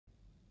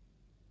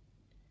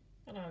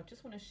Hello, I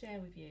just want to share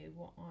with you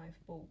what I've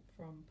bought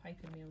from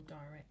Papermill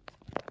Direct.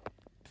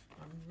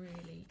 I'm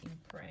really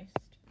impressed.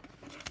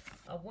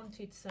 I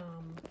wanted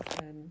some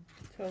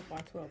 12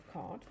 by 12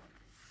 card,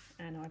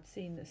 and I'd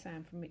seen that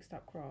Sam from Mixed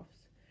Up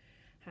Crafts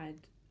had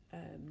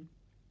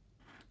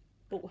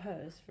bought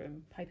hers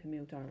from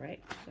Papermill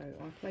Direct, so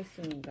I placed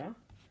an order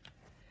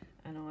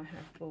and I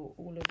have bought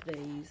all of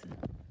these. I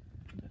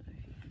don't know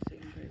if you can see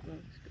them very well,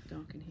 it's a bit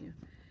dark in here.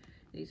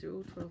 These are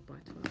all 12 by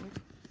 12.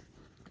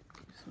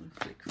 Just want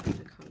to flick through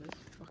the colours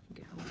if I can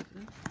get hold of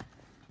them.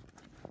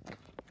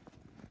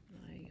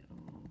 They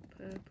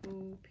are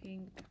purple,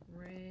 pink,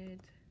 red,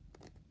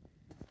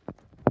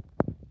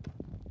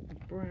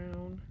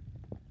 brown,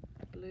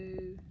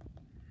 blue.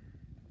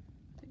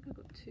 I think I've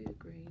got two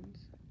greens.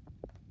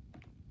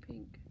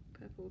 Pink,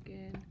 purple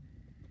again,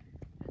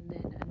 and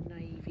then a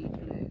navy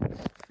blue.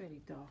 It's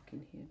fairly dark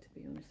in here, to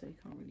be honest, so you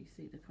can't really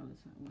see the colours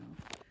that well.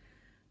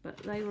 But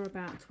they were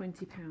about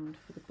 £20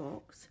 for the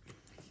box.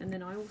 And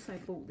then I also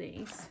bought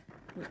this,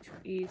 which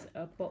is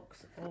a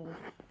box of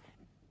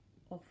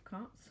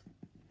offcuts.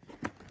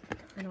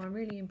 And I'm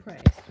really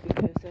impressed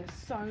because there's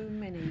so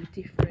many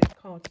different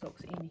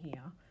cardstocks in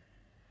here.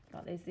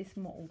 Like there's this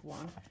mottled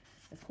one.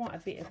 There's quite a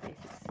bit of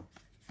this.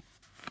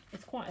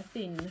 It's quite a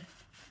thin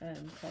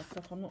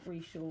cardstock. I'm not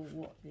really sure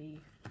what the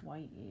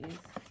weight is.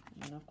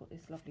 And I've got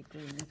this lovely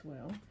green as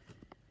well.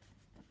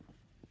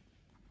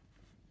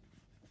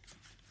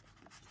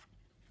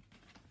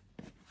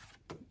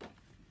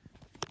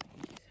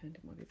 Hand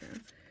it might be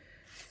better.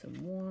 Some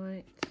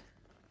white,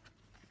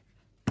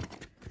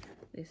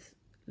 this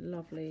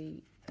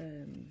lovely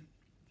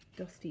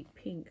dusty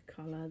pink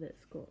colour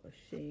that's got a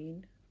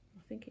sheen.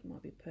 I think it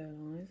might be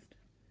pearlised.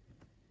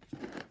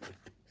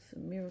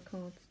 Some mirror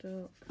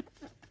cardstock,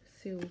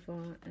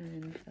 silver,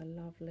 and a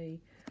lovely,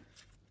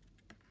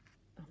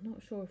 I'm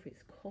not sure if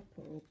it's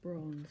copper or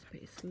bronze,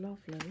 but it's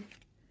lovely,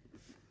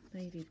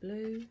 navy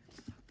blue,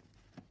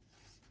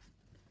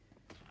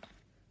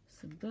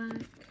 some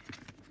black,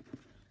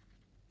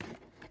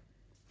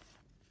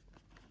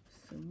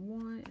 some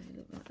white. They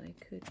look like they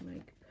could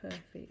make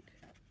perfect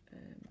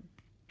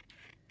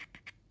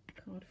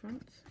card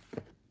fronts.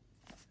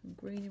 Some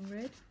green and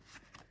red,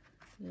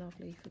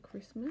 lovely for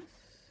Christmas.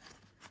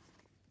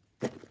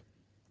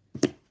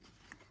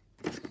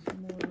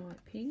 Some more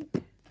light pink,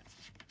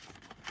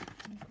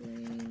 some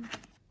green,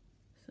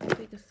 some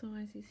bigger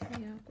sizes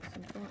here. I've got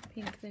some bright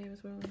pink there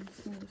as well in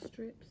smaller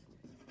strips.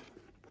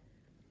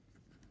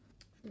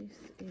 This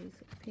is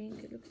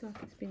pink. It looks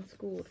like it's been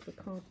scored for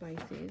card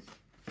bases.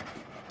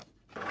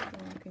 So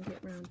I can get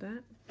round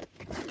that.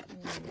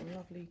 Oh,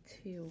 lovely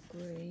teal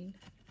green.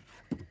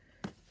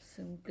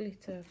 Some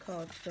glitter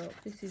cardstock.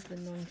 This is the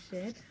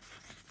non-shed.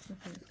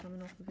 Nothing's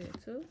coming off of it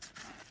at all.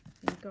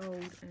 In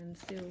gold and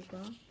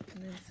silver.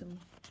 And then some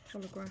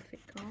holographic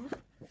card.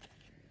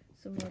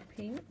 Some more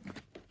pink.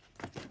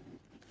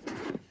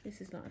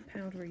 This is like a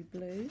powdery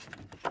blue.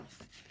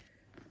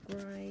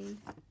 Grey.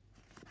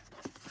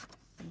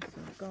 And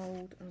some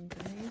gold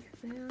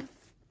underneath there.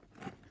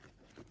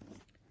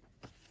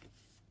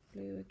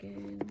 Blue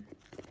again.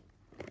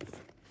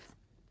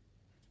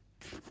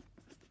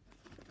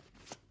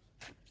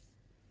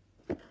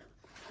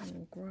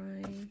 More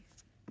grey.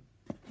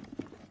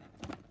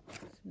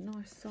 Some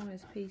nice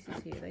size pieces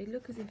here. They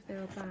look as if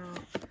they're about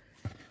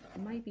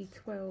maybe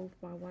 12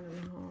 by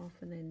 1.5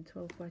 and then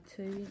 12 by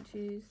 2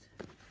 inches.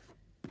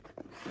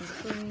 Some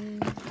green.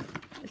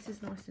 This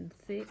is nice and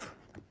thick.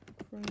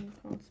 Cream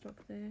cardstock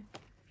there.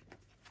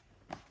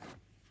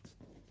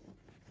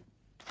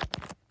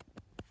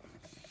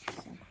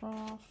 Some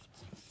craft.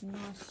 Some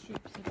nice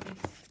strips of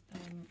this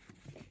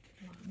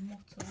like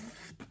motto.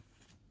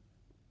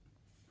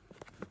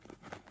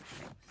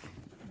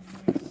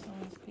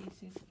 Size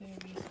pieces,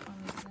 various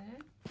colours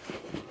there.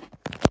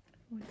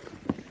 I'll just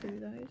go through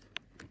those.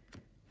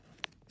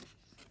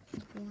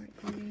 Bright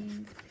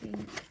green,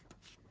 pink.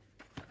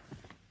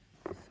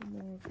 Some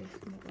more of this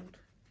mottled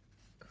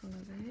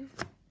colour there.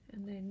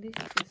 And then this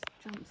just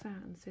jumps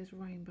out and says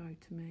rainbow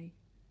to me.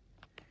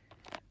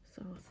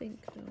 So I think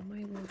that I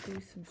may well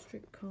do some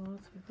strip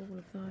cards with all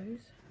of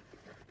those.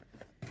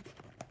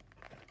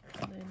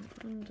 And then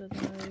under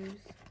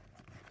those,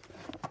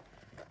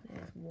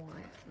 there's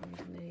white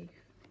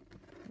underneath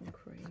and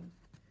cream.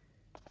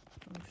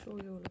 I'm sure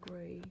you'll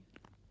agree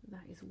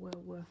that is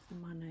well worth the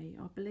money.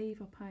 I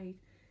believe I paid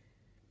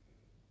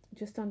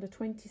just under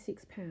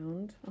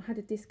 £26. I had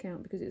a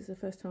discount because it was the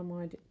first time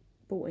I'd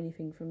bought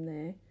anything from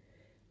there.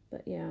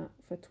 But yeah,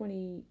 for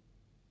 £26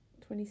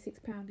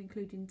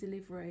 including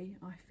delivery,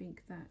 I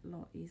think that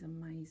lot is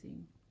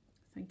amazing.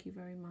 Thank you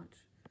very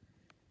much.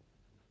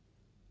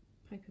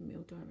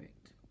 Papermill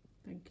Direct.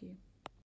 Thank you.